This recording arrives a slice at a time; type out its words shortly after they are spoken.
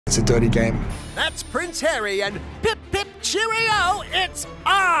It's a dirty game. That's Prince Harry and pip pip cheerio, it's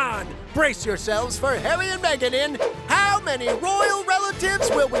on! Brace yourselves for Harry and Meghan in How Many Royal Relatives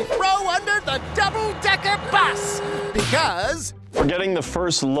Will We Throw Under the Double-Decker Bus? Because we're getting the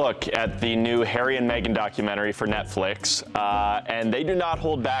first look at the new Harry and Meghan documentary for Netflix, and they do not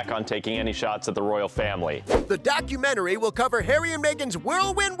hold back on taking any shots at the royal family. The documentary will cover Harry and Meghan's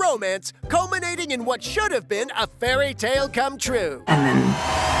whirlwind romance, culminating in what should have been a fairy tale come true. And then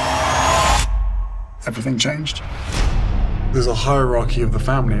everything changed. There's a hierarchy of the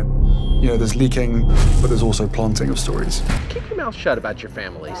family. You know, there's leaking, but there's also planting of stories. Keep your mouth shut about your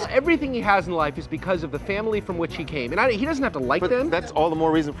families. Everything he has in life is because of the family from which he came. And he doesn't have to like them. That's all the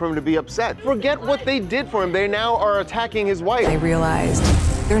more reason for him to be upset. Forget what they did for him. They now are attacking his wife. they realized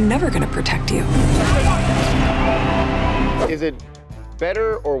they're never going to protect you. Is it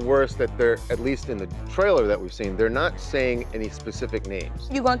better or worse that they're, at least in the trailer that we've seen, they're not saying any specific names?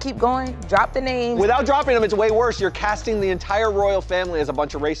 You gonna keep going? Drop the names. Without dropping them, it's way worse. You're casting the entire royal family as a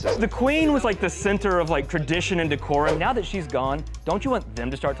bunch of racists. The Queen was like the center of like tradition and decorum. Now that she's gone, don't you want them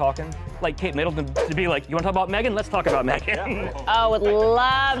to start talking? Like Kate Middleton to be like, you want to talk about Meghan? Let's talk about Meghan. Oh, would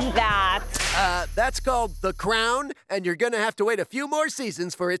love that. That's called The Crown, and you're gonna have to wait a few more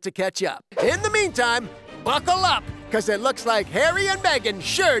seasons for it to catch up. In the meantime, buckle up, because it looks like Harry and Meghan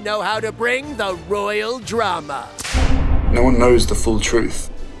sure know how to bring the royal drama. No one knows the full truth.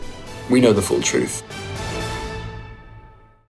 We know the full truth.